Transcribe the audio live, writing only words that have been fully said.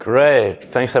Great.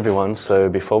 Thanks, everyone. So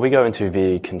before we go into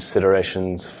the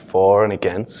considerations for and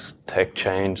against tech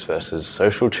change versus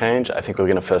social change, I think we're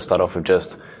going to first start off with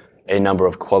just a number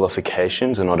of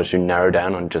qualifications in order to narrow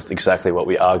down on just exactly what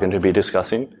we are going to be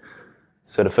discussing.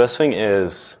 So the first thing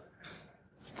is,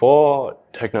 for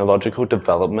technological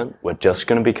development, we're just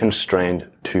going to be constrained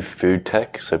to food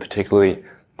tech, so particularly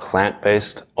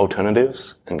plant-based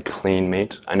alternatives and clean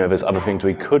meat. I know there's other things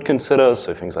we could consider,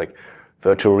 so things like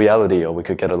virtual reality, or we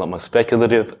could get a lot more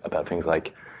speculative about things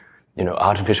like,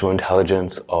 artificial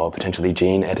intelligence or potentially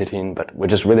gene editing, but we're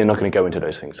just really not going to go into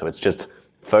those things. So it's just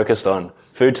focused on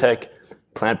food tech,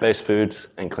 plant-based foods,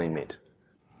 and clean meat.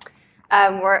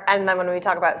 And then when we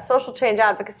talk about social change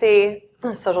advocacy,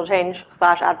 social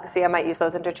change/advocacy, I might use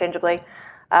those interchangeably.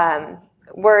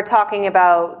 We're talking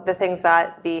about the things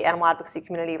that the animal advocacy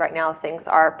community right now thinks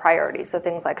are priorities. So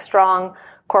things like strong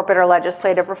corporate or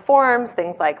legislative reforms,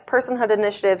 things like personhood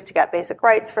initiatives to get basic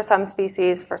rights for some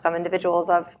species, for some individuals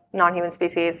of non-human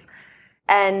species,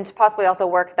 and possibly also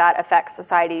work that affects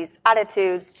society's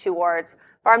attitudes towards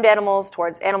farmed animals,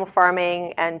 towards animal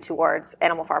farming, and towards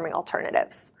animal farming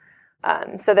alternatives.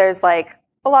 So there's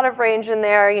a lot of range in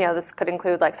there. This could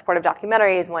include supportive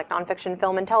documentaries and nonfiction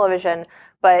film and television,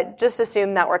 but just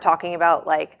assume that we're talking about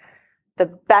the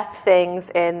best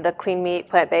things in the clean meat,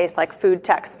 plant-based, food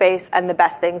tech space and the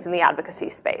best things in the advocacy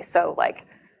space. So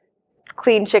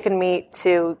clean chicken meat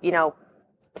to,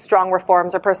 strong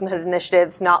reforms or personhood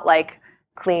initiatives, not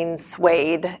clean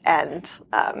suede and,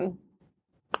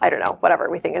 whatever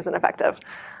we think isn't effective.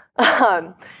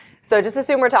 So just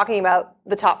assume we're talking about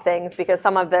the top things, because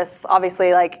some of this,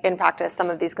 obviously, in practice, some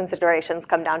of these considerations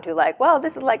come down to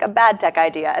this is a bad tech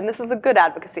idea, and this is a good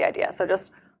advocacy idea. So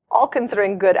just all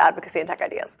considering good advocacy and tech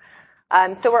ideas.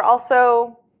 So we're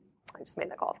also, I just made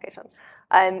that qualification.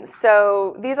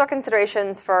 So these are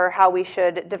considerations for how we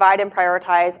should divide and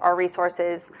prioritize our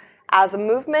resources as a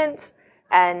movement,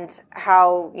 and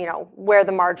how, where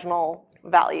the marginal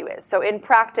value is. So in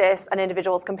practice, an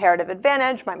individual's comparative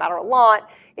advantage might matter a lot.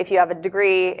 If you have a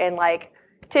degree in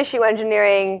tissue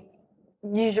engineering,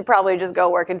 you should probably just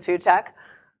go work in food tech.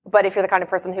 But if you're the kind of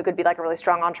person who could be a really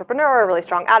strong entrepreneur or a really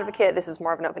strong advocate, this is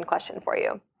more of an open question for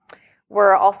you.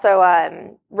 We're also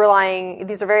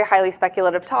these are very highly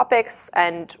speculative topics,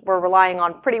 and we're relying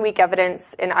on pretty weak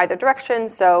evidence in either direction.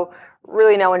 So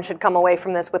really no one should come away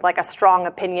from this with a strong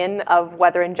opinion of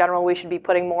whether in general we should be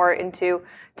putting more into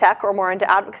tech or more into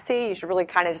advocacy. You should really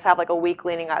kind of just have a weak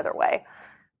leaning either way.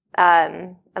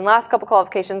 And last couple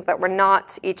qualifications that we're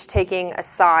not each taking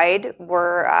aside,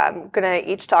 we're going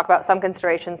to each talk about some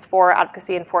considerations for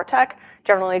advocacy and for tech,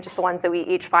 generally just the ones that we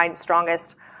each find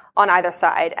strongest on either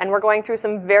side. And we're going through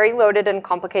some very loaded and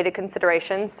complicated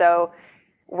considerations, so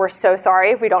we're so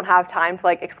sorry if we don't have time to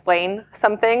explain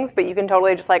some things, but you can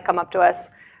totally just come up to us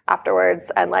afterwards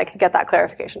and get that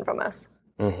clarification from us.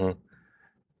 Mm-hmm.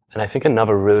 And I think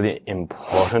another really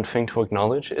important thing to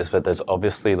acknowledge is that there's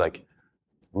obviously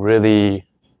really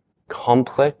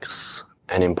complex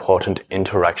and important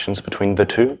interactions between the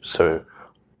two. So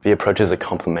the approaches are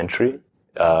complementary.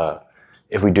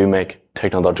 If we do make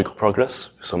technological progress,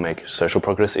 this will make social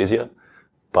progress easier.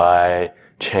 By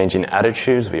changing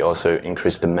attitudes, we also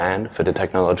increase demand for the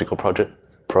technological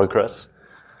progress.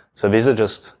 So these are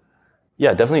just,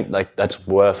 definitely that's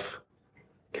worth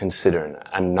considering.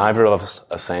 And neither of us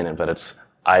are saying it, but it's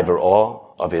either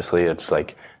or. Obviously, it's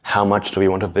how much do we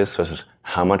want of this versus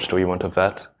how much do we want of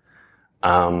that?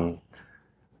 I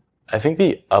think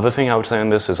the other thing I would say on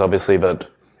this is obviously that,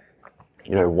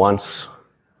 once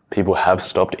people have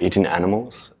stopped eating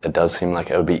animals, it does seem like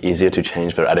it would be easier to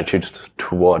change their attitudes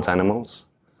towards animals.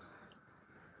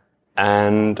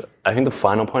 And I think the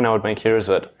final point I would make here is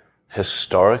that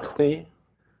historically,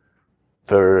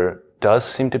 there does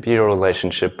seem to be a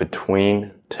relationship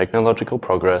between technological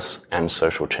progress and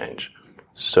social change.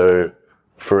 So,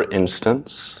 for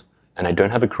instance, and I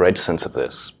don't have a great sense of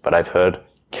this, but I've heard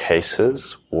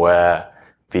cases where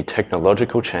the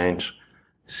technological change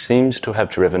seems to have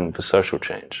driven the social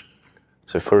change.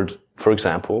 So for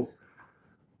example,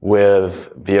 with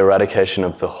the eradication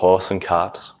of the horse and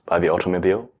cart by the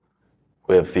automobile,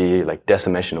 with the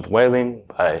decimation of whaling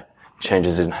by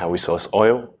changes in how we source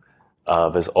oil,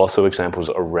 there's also examples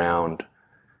around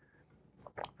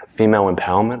female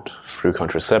empowerment through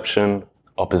contraception,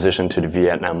 opposition to the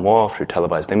Vietnam War through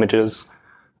televised images.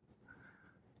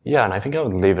 Yeah, and I think I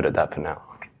would leave it at that for now.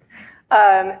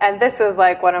 And this is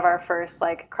one of our first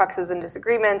cruxes and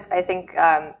disagreements. I think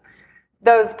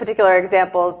those particular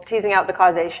examples, teasing out the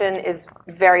causation is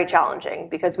very challenging,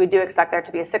 because we do expect there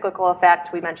to be a cyclical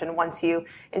effect. We mentioned once you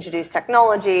introduce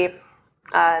technology,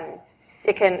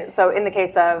 it can, so in the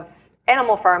case of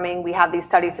animal farming, we have these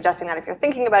studies suggesting that if you're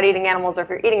thinking about eating animals or if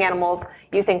you're eating animals,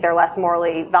 you think they're less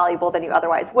morally valuable than you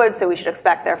otherwise would. So we should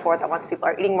expect, therefore, that once people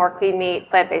are eating more clean meat,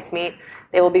 plant-based meat,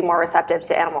 they will be more receptive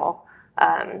to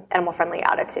animal-friendly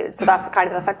attitudes. So that's the kind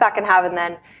of effect that can have. And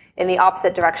then in the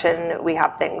opposite direction, we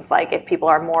have things like if people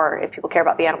care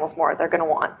about the animals more, they're going to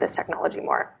want this technology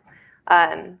more.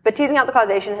 But teasing out the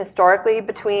causation historically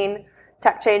between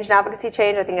tech change and advocacy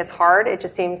change, I think is hard. It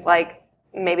just seems like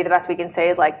maybe the best we can say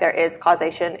is like there is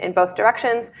causation in both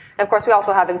directions. And of course, we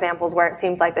also have examples where it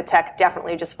seems like the tech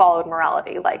definitely just followed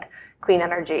morality, like clean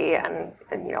energy and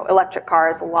electric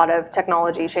cars. A lot of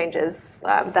technology changes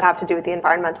that have to do with the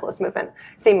environmentalist movement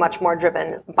seem much more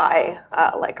driven by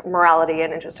like morality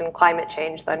and interest in climate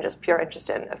change than just pure interest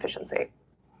in efficiency.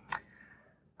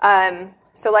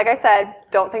 So like I said,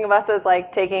 don't think of us as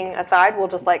like taking a side. We'll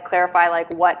just like clarify like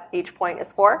what each point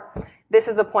is for. This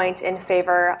is a point in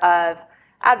favor of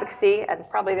advocacy, and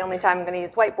probably the only time I'm going to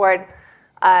use the whiteboard.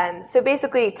 So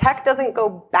basically, tech doesn't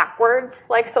go backwards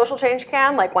like social change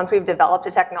can. Like once we've developed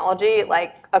a technology,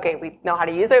 like, okay, we know how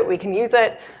to use it, we can use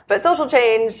it. But social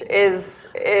change is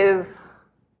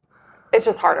it's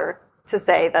just harder to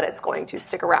say that it's going to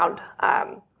stick around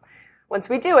once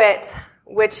we do it,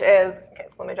 which is, okay,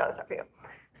 so let me draw this up for you.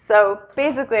 So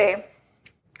basically,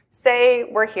 say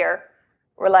we're here,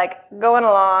 we're like going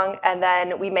along, and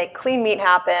then we make clean meat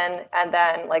happen, and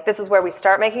then like this is where we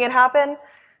start making it happen,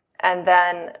 and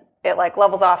then it like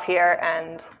levels off here,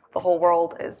 and the whole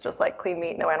world is just like clean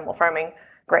meat, no animal farming.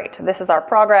 Great, this is our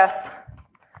progress.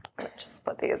 I'm gonna just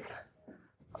put these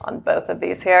on both of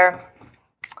these here.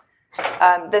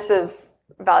 This is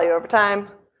value over time.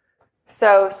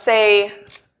 So say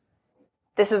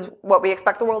this is what we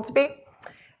expect the world to be.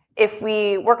 If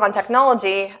we work on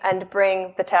technology and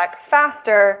bring the tech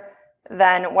faster,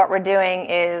 then what we're doing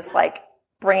is like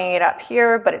bringing it up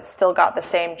here, but it's still got the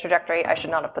same trajectory. I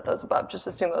should not have put those above, just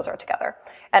assume those are together.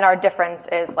 And our difference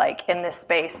is like in this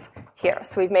space here.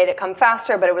 So we've made it come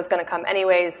faster, but it was going to come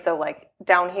anyways. So like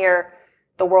down here,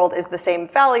 the world is the same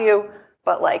value,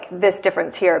 but like this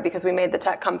difference here, because we made the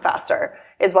tech come faster,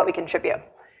 is what we contribute.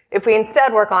 If we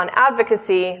instead work on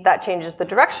advocacy, that changes the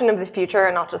direction of the future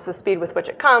and not just the speed with which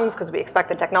it comes, because we expect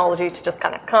the technology to just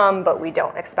kind of come, but we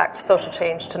don't expect social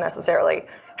change to necessarily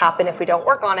happen if we don't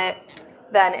work on it.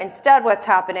 Then instead what's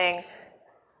happening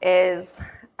is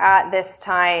at this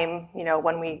time,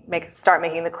 when we start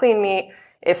making the clean meat,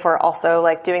 if we're also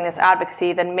like doing this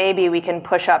advocacy, then maybe we can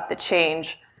push up the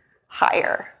change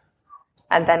higher.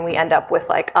 And then we end up with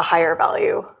like a higher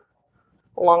value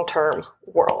long-term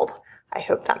world. I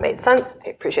hope that made sense. I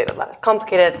appreciate that is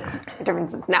complicated. The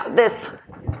difference is now this.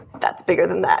 That's bigger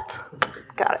than that.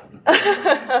 Got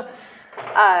it.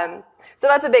 So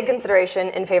that's a big consideration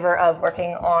in favor of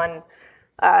working on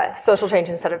social change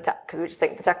instead of tech, because we just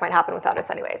think the tech might happen without us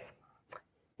anyways.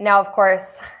 Now, of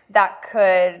course,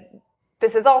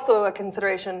 this is also a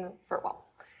consideration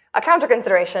a counter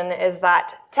consideration is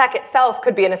that tech itself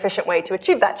could be an efficient way to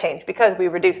achieve that change because we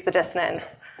reduce the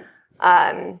dissonance.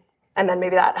 And then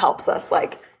maybe that helps us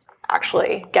like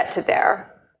actually get to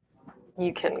there.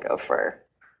 You can go for.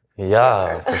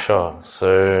 Yeah, for sure.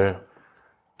 So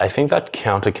I think that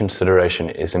counter consideration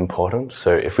is important.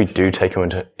 So if we do take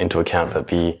into account that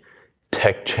the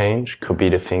tech change could be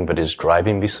the thing that is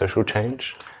driving the social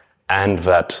change, and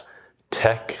that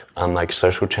tech, unlike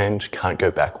social change, can't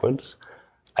go backwards,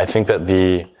 I think that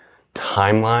the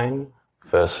timeline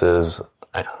versus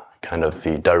kind of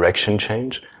the direction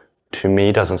change, to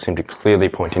me, doesn't seem to clearly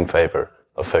point in favor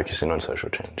of focusing on social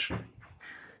change.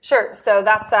 Sure. So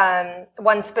that's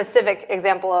one specific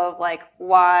example of like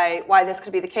why this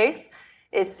could be the case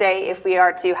is, say, if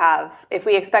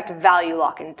we expect value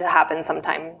lock-in to happen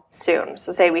sometime soon.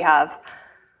 So say we have,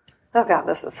 oh God,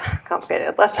 this is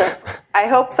complicated. I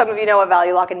hope some of you know what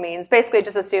value lock-in means. Basically,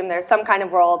 just assume there's some kind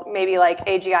of world, maybe like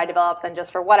AGI develops, and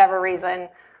just for whatever reason,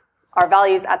 our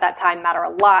values at that time matter a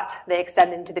lot. They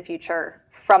extend into the future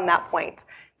from that point.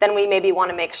 Then we maybe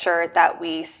want to make sure that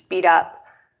we speed up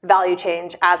value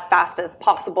change as fast as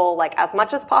possible, like as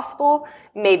much as possible,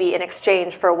 maybe in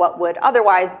exchange for what would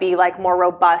otherwise be like more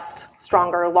robust,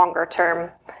 stronger, longer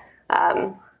term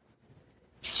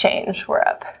change. We're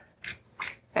up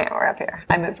here.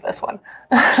 I moved this one.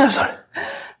 So sorry.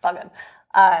 It's all good.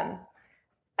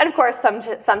 And of course, some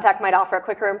tech might offer a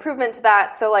quicker improvement to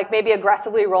that. So like maybe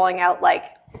aggressively rolling out like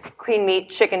clean meat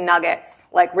chicken nuggets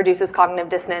like reduces cognitive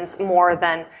dissonance more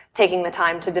than taking the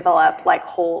time to develop like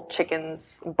whole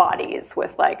chickens' bodies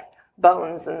with like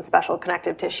bones and special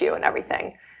connective tissue and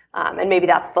everything. And maybe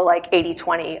that's the like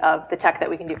 80-20 of the tech that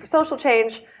we can do for social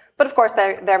change. But of course,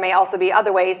 there may also be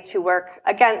other ways to work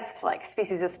against like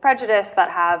speciesist prejudice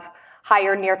that have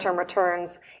higher near-term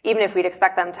returns, even if we'd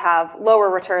expect them to have lower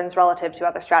returns relative to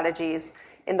other strategies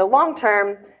in the long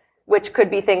term, which could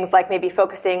be things like maybe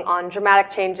focusing on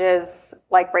dramatic changes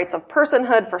like rates of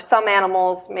personhood for some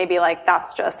animals. Maybe like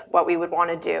that's just what we would want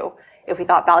to do if we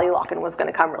thought value lock-in was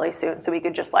going to come really soon. So we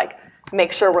could just like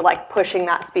make sure we're like pushing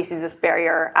that species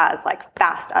barrier as like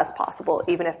fast as possible,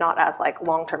 even if not as like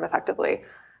long-term effectively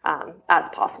as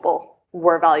possible,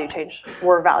 were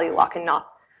value lock-in not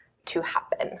to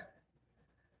happen.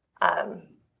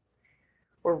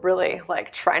 We're really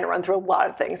like trying to run through a lot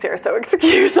of things here, so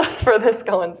excuse us for this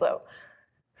going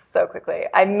so quickly.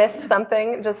 I missed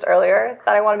something just earlier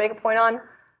that I want to make a point on.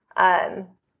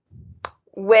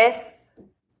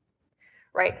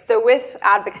 So with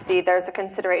advocacy, there's a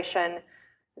consideration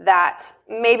that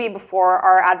maybe before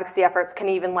our advocacy efforts can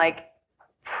even like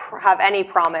have any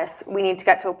promise, we need to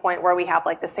get to a point where we have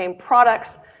like the same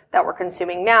products that we're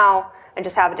consuming now and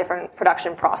just have a different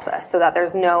production process so that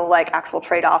there's no like actual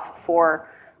trade-off for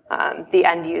the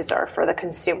end user, for the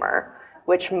consumer,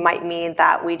 which might mean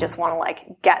that we just want to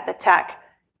like get the tech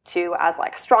to as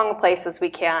like strong a place as we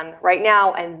can right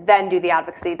now and then do the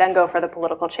advocacy, then go for the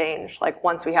political change, like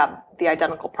once we have the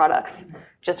identical products,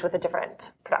 just with a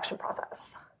different production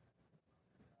process.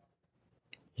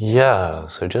 Yeah,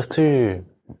 so just to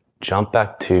jump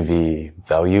back to the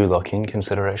value lock-in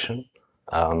consideration.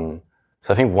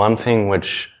 So I think one thing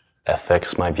which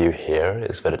affects my view here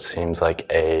is that it seems like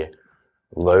a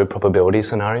low probability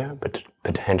scenario, but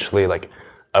potentially like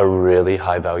a really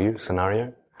high value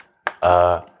scenario.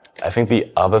 I think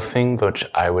the other thing which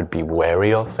I would be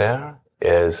wary of there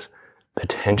is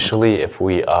potentially if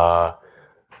we are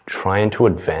trying to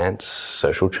advance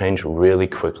social change really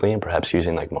quickly and perhaps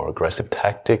using like more aggressive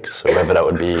tactics, or whether that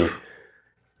would be,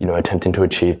 attempting to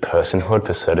achieve personhood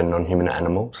for certain non-human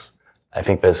animals. I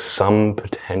think there's some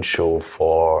potential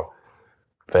for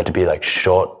there to be like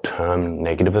short-term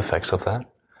negative effects of that.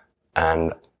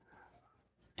 And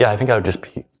yeah, I think I would just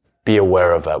be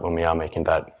aware of that when we are making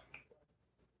that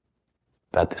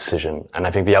decision. And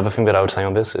I think the other thing that I would say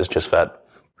on this is just that,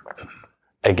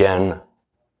 again,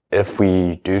 if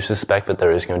we do suspect that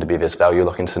there is going to be this value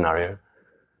lock-in scenario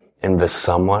in the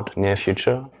somewhat near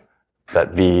future,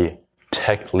 that the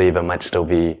tech lever might still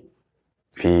be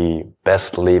the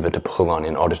best lever to pull on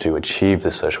in order to achieve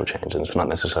the social change. And it's not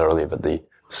necessarily that the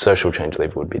social change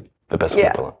lever would be the best lever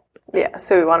to pull on. Yeah,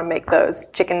 so we want to make those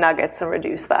chicken nuggets and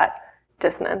reduce that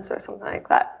dissonance or something like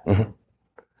that. Mm-hmm.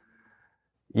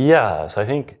 Yeah, so I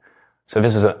think,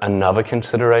 this is another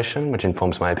consideration which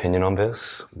informs my opinion on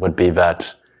this, would be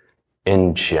that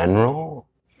in general,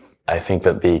 I think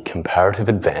that the comparative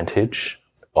advantage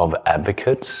of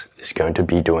advocates is going to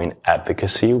be doing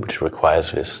advocacy, which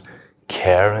requires this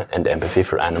care and empathy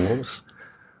for animals.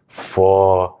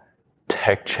 For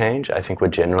tech change, I think we're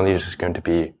generally just going to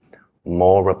be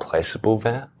more replaceable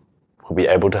there. We'll be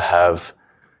able to have,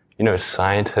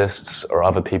 scientists or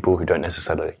other people who don't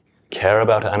necessarily care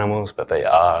about animals, but they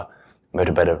are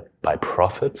motivated by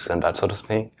profits and that sort of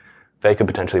thing. They could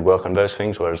potentially work on those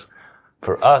things, whereas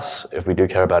for us, if we do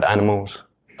care about animals,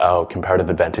 our comparative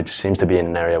advantage seems to be in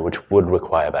an area which would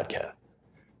require that care.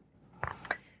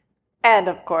 And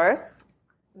of course,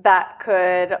 that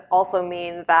could also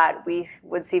mean that we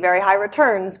would see very high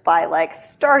returns by like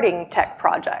starting tech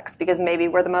projects, because maybe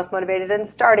we're the most motivated in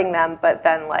starting them, but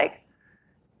then like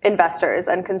investors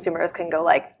and consumers can go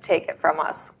like take it from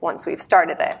us once we've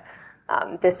started it.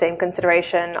 This same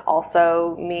consideration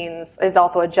is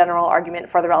also a general argument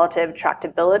for the relative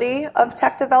tractability of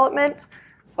tech development.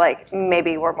 It's like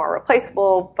maybe we're more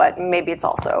replaceable, but maybe it's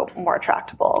also more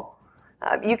tractable.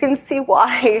 You can see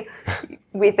why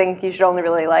we think you should only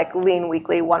really like lean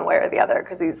weakly one way or the other,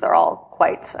 because these are all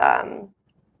quite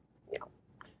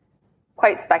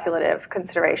speculative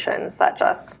considerations that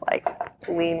just like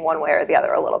lean one way or the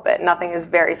other a little bit. Nothing is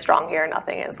very strong here.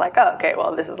 Nothing is like, oh, okay,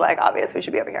 well, this is like obvious. We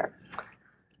should be over here.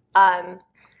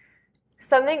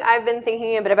 Something I've been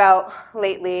thinking a bit about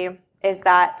lately is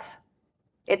that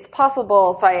it's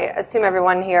possible, so I assume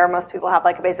everyone here, most people have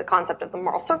like a basic concept of the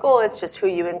moral circle. It's just who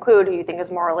you include, who you think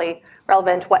is morally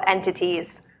relevant, what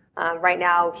entities. Right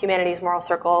now, humanity's moral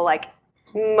circle like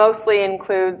mostly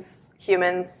includes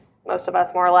humans, most of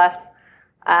us more or less.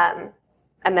 And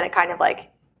then it kind of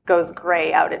like goes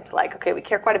gray out into like, okay, we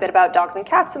care quite a bit about dogs and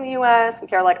cats in the US. We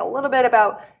care like a little bit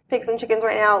about pigs and chickens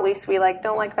right now. At least we like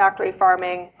don't like factory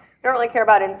farming. We don't really care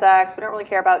about insects. We don't really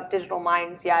care about digital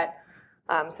mines yet.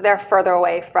 So they're further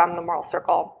away from the moral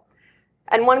circle.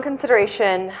 And one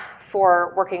consideration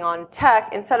for working on tech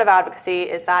instead of advocacy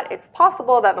is that it's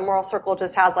possible that the moral circle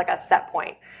just has like a set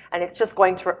point, and it's just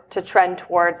going to trend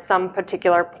towards some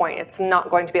particular point. It's not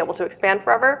going to be able to expand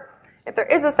forever. if there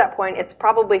is a set point, it's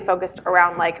probably focused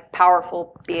around like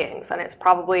powerful beings, and it's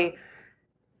probably,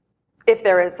 if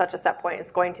there is such a set point,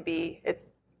 it's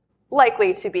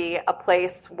likely to be a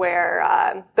place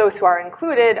where those who are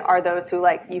included are those who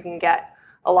like you can get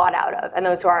a lot out of, and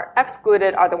those who are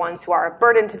excluded are the ones who are a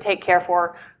burden to take care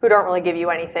for, who don't really give you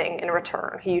anything in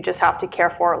return, who you just have to care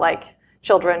for, like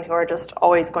children who are just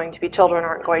always going to be children,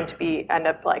 aren't going to be end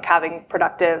up like having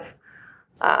productive,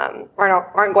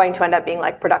 aren't going to end up being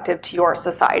like productive to your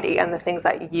society and the things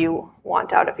that you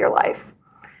want out of your life.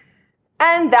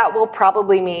 And that will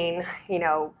probably mean,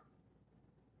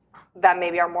 that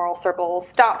maybe our moral circle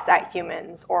stops at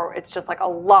humans, or it's just like a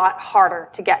lot harder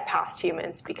to get past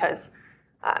humans because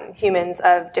humans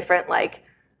of different like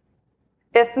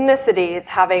ethnicities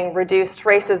having reduced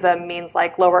racism means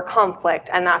like lower conflict,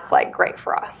 and that's like great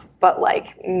for us. But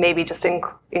like maybe just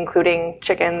including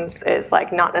chickens is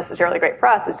like not necessarily great for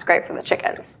us, it's great for the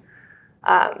chickens.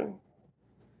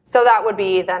 So that would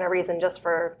be then a reason just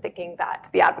for thinking that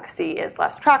the advocacy is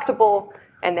less tractable,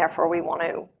 and therefore we want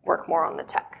to work more on the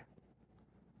tech.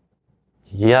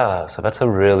 Yeah, so that's a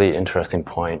really interesting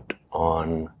point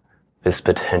on this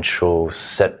potential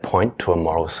set point to a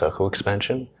moral circle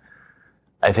expansion.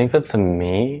 I think that for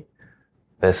me,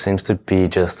 there seems to be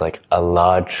just like a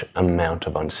large amount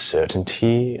of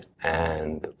uncertainty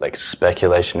and like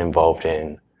speculation involved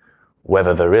in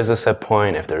whether there is a set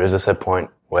point, if there is a set point,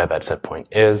 where that set point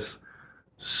is.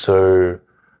 So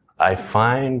I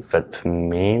find that for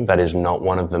me, that is not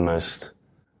one of the most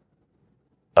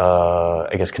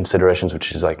considerations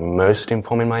which is like most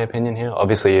informing my opinion here.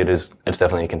 Obviously it's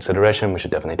definitely a consideration. We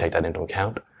should definitely take that into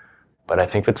account. But I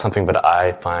think that's something that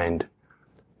I find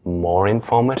more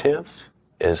informative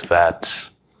is that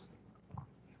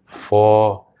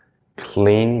for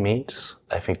clean meats,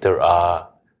 I think there are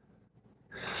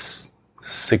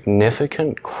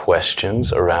significant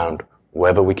questions around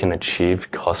whether we can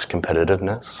achieve cost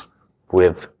competitiveness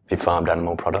with the farmed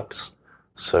animal products.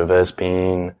 So there's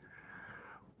been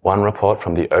one report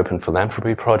from the Open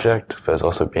Philanthropy Project. There's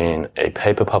also been a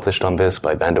paper published on this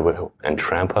by Vanderwill and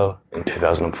Tramper in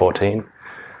 2014.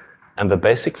 And the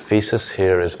basic thesis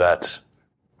here is that,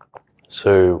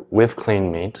 so with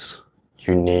clean meats,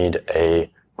 you need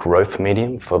a growth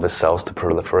medium for the cells to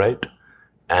proliferate,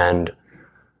 and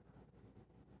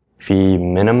the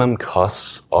minimum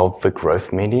costs of the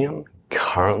growth medium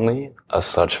currently are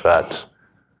such that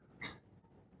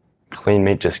clean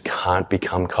meat just can't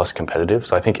become cost competitive.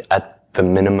 So I think at the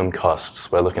minimum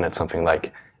costs, we're looking at something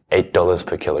like $8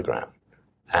 per kilogram.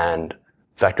 And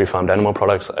factory farmed animal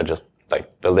products are just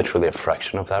like, they're literally a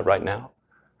fraction of that right now.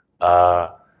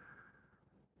 But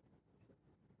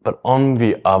on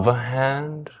the other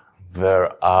hand,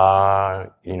 there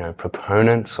are,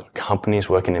 proponents or companies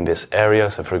working in this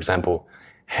area. So for example,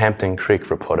 Hampton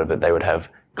Creek reported that they would have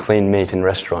clean meat in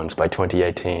restaurants by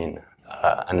 2018.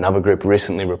 Another group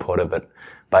recently reported that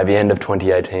by the end of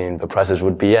 2018, the prices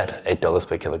would be at $8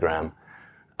 per kilogram.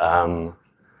 And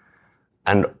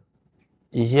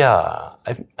yeah,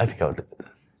 I think I'll do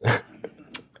that.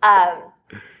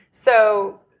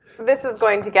 So this is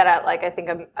going to get at, like, I think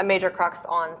a major crux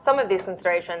on some of these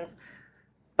considerations.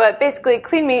 But basically,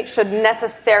 clean meat should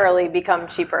necessarily become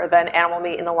cheaper than animal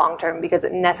meat in the long term because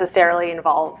it necessarily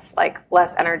involves like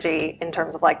less energy in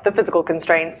terms of like the physical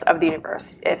constraints of the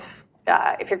universe. If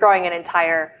you're growing an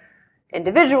entire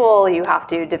individual, you have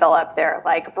to develop their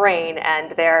like brain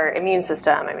and their immune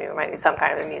system. I mean, we might need some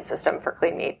kind of immune system for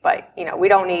clean meat, but we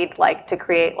don't need like to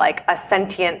create like a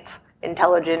sentient,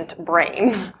 intelligent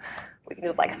brain. We can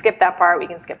just like skip that part. We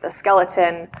can skip the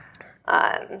skeleton.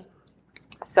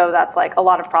 So that's like a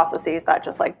lot of processes that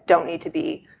just like don't need to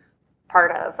be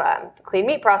part of clean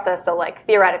meat process. So like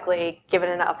theoretically, given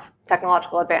enough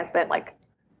technological advancement, like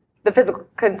the physical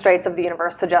constraints of the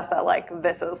universe suggest that like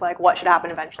this is like what should happen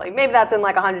eventually. Maybe that's in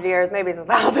like 100 years, maybe it's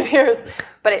 1,000 years,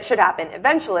 but it should happen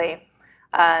eventually,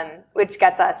 which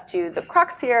gets us to the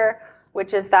crux here,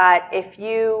 which is that if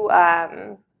you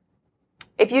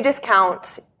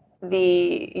discount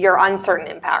your uncertain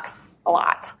impacts a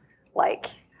lot, like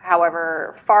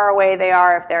however far away they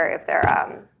are, if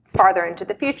they're farther into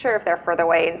the future, if they're further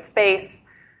away in space,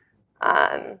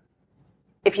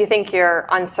 if you think your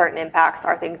uncertain impacts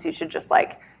are things you should just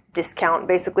like discount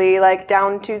basically like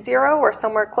down to zero or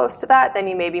somewhere close to that, then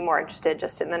you may be more interested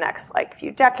just in the next like few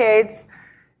decades.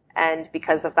 And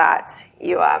because of that,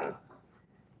 you,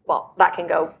 that can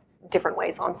go different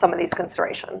ways on some of these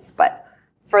considerations. But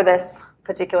for this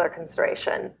particular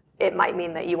consideration, it might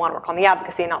mean that you want to work on the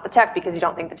advocacy and not the tech because you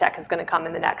don't think the tech is going to come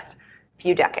in the next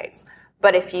few decades.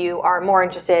 But if you are more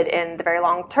interested in the very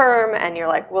long term and you're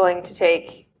like willing to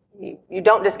take, you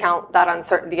don't discount that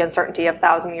the uncertainty of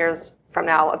 1,000 years from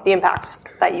now, of the impacts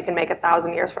that you can make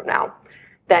 1,000 years from now,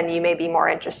 then you may be more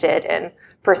interested in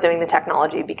pursuing the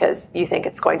technology because you think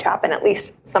it's going to happen at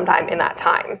least sometime in that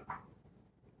time.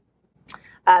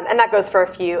 And that goes for a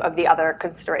few of the other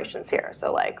considerations here.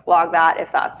 So like log that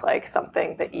if that's like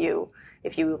something that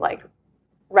if you like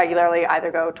regularly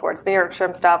either go towards the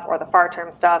near-term stuff or the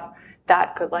far-term stuff,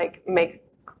 that could like make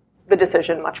the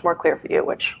decision much more clear for you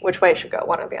which way you should go,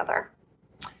 one or the other.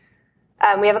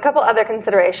 We have a couple other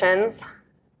considerations.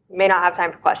 May not have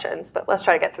time for questions, but let's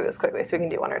try to get through this quickly so we can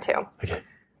do one or two. Okay.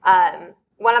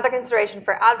 One other consideration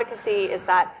for advocacy is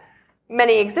that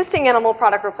many existing animal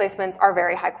product replacements are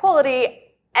very high quality,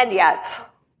 and yet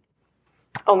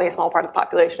only a small part of the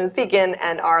population is vegan,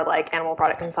 and our like animal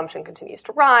product consumption continues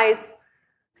to rise.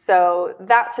 So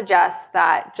that suggests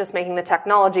that just making the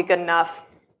technology good enough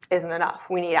isn't enough.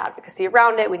 We need advocacy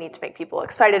around it. We need to make people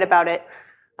excited about it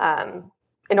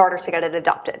in order to get it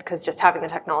adopted, because just having the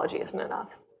technology isn't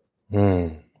enough.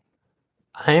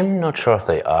 I'm not sure if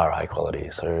they are high quality.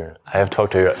 So I have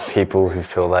talked to people who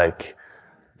feel like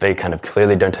they kind of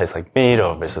clearly don't taste like meat,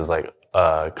 or this is like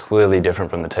clearly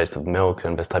different from the taste of milk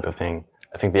and this type of thing.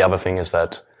 I think the other thing is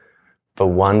that the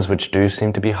ones which do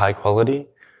seem to be high quality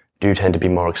do tend to be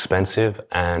more expensive,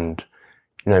 and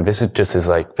this is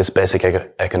like this basic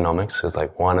economics is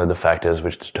like one of the factors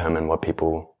which determine what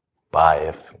people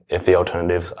buy. If the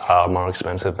alternatives are more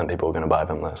expensive, then people are going to buy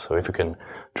them less. So if we can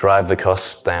drive the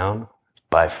costs down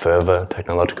by further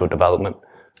technological development,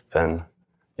 then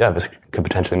this could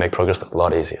potentially make progress a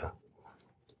lot easier.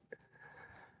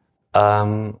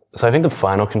 So I think the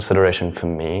final consideration for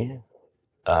me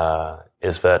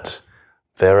is that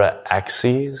there are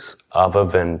axes other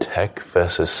than tech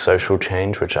versus social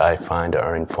change, which I find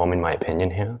are informing my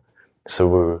opinion here.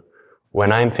 So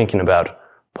when I'm thinking about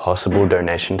possible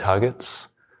donation targets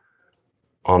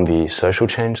on the social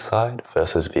change side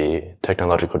versus the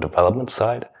technological development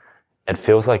side, it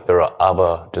feels like there are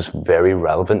other just very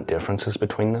relevant differences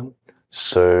between them.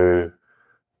 So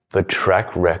the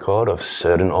track record of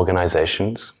certain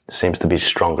organizations seems to be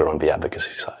stronger on the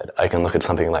advocacy side. I can look at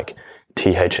something like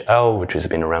THL, which has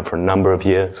been around for a number of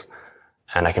years,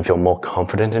 and I can feel more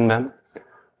confident in them.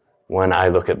 When I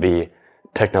look at the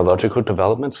technological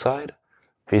development side,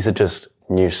 these are just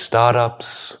new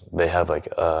startups. They have like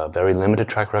a very limited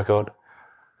track record.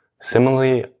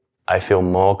 Similarly, I feel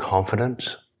more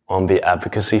confident on the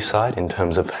advocacy side in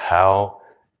terms of how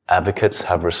advocates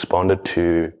have responded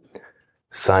to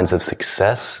signs of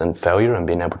success and failure and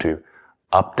being able to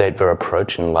update their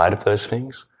approach in light of those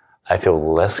things. I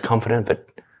feel less confident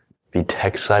that the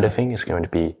tech side of things is going to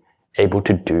be able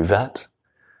to do that.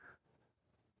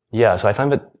 Yeah, so I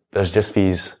find that there's just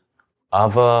these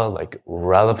other like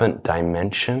relevant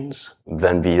dimensions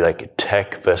than the like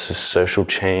tech versus social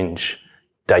change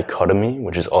dichotomy,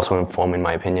 which is also informing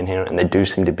my opinion here. And they do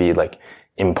seem to be like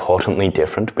importantly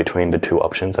different between the two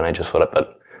options. And I just thought that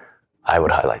I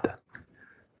would highlight that.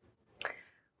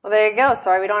 Well, there you go.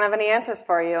 Sorry we don't have any answers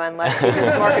for you and left you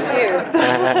just more confused.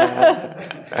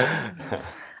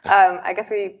 I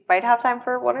guess we might have time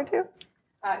for one or two.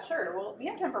 Sure. Well, we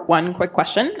have time for one quick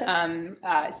question.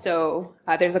 So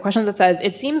there's a question that says,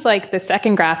 it seems like the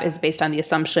second graph is based on the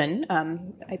assumption,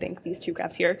 I think these two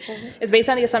graphs here, is based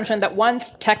on the assumption that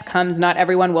once tech comes, not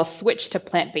everyone will switch to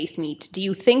plant-based meat. Do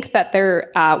you think that there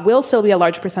will still be a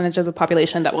large percentage of the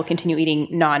population that will continue eating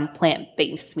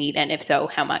non-plant-based meat? And if so,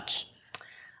 how much?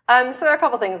 So there are a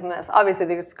couple things in this. Obviously,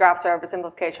 these graphs are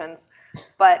oversimplifications,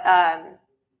 but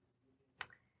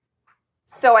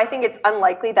so I think it's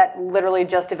unlikely that literally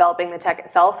just developing the tech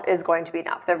itself is going to be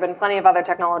enough. There have been plenty of other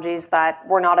technologies that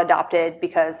were not adopted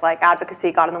because like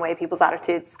advocacy got in the way, people's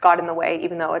attitudes got in the way,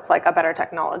 even though it's like a better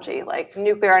technology. Like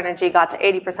nuclear energy got to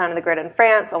 80% of the grid in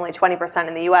France, only 20%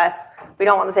 in the US. We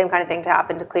don't want the same kind of thing to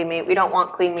happen to clean meat. We don't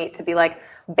want clean meat to be like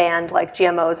banned like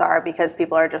GMOs are because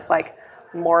people are just like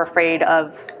more afraid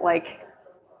of like,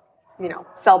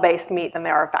 cell-based meat than they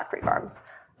are of factory farms.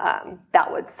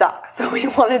 That would suck. So we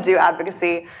want to do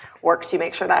advocacy work to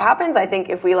make sure that happens. I think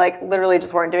if we like literally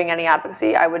just weren't doing any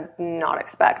advocacy, I would not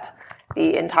expect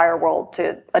the entire world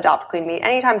to adopt clean meat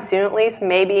anytime soon, at least.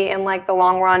 Maybe in like the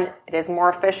long run, it is more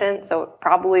efficient, so it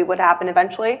probably would happen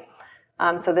eventually.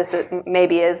 So this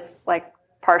maybe is like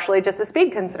partially just a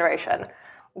speed consideration.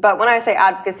 But when I say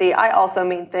advocacy, I also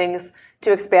mean things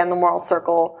to expand the moral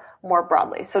circle more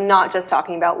broadly. So not just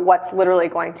talking about what's literally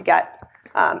going to get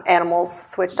animals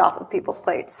switched off of people's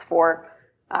plates for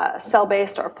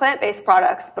cell-based or plant-based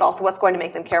products, but also what's going to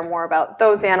make them care more about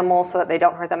those animals so that they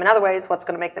don't hurt them in other ways, what's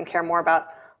going to make them care more about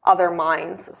other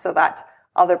minds so that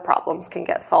other problems can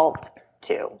get solved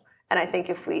too. And I think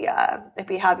if we have,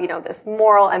 this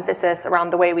moral emphasis around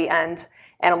the way we end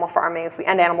animal farming, if we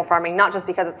end animal farming, not just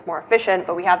because it's more efficient,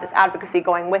 but we have this advocacy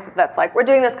going with it that's like, we're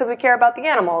doing this because we care about the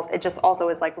animals. It just also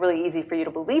is like really easy for you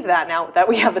to believe that now that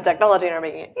we have the technology and are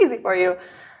making it easy for you.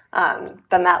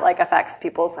 Then that like affects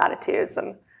people's attitudes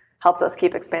and helps us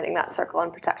keep expanding that circle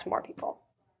and protect more people.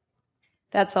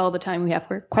 That's all the time we have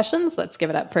for questions. Let's give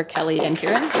it up for Kelly and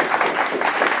Kieran.